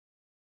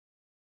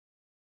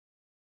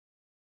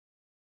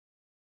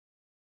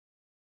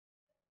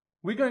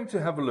We're going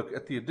to have a look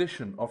at the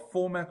addition of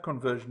format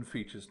conversion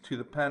features to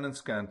the pan and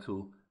scan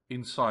tool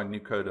inside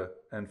Nucoda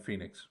and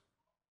Phoenix.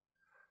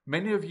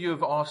 Many of you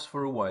have asked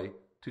for a way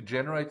to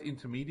generate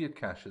intermediate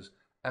caches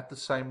at the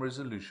same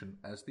resolution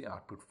as the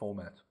output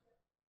format.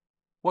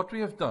 What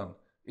we have done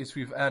is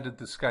we've added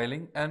the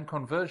scaling and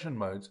conversion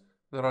modes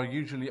that are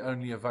usually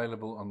only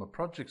available on the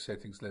project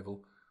settings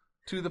level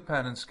to the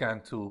pan and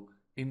scan tool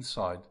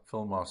inside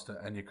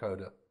FilmMaster and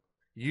Nucoda.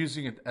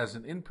 Using it as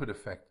an input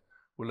effect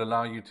will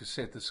allow you to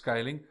set the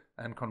scaling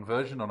and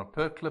conversion on a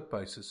per clip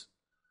basis,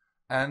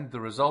 and the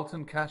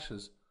resultant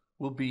caches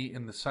will be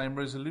in the same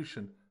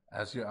resolution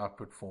as your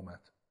output format.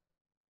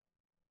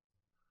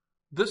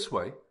 This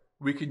way,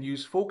 we can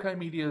use 4K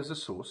media as a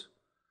source,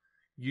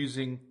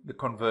 using the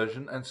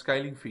conversion and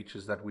scaling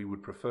features that we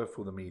would prefer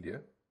for the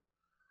media.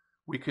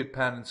 We could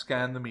pan and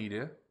scan the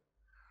media,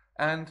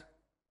 and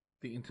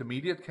the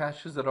intermediate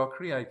caches that are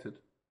created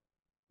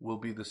will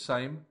be the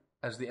same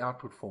as the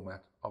output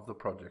format of the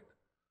project,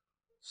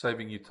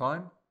 saving you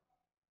time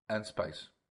and space.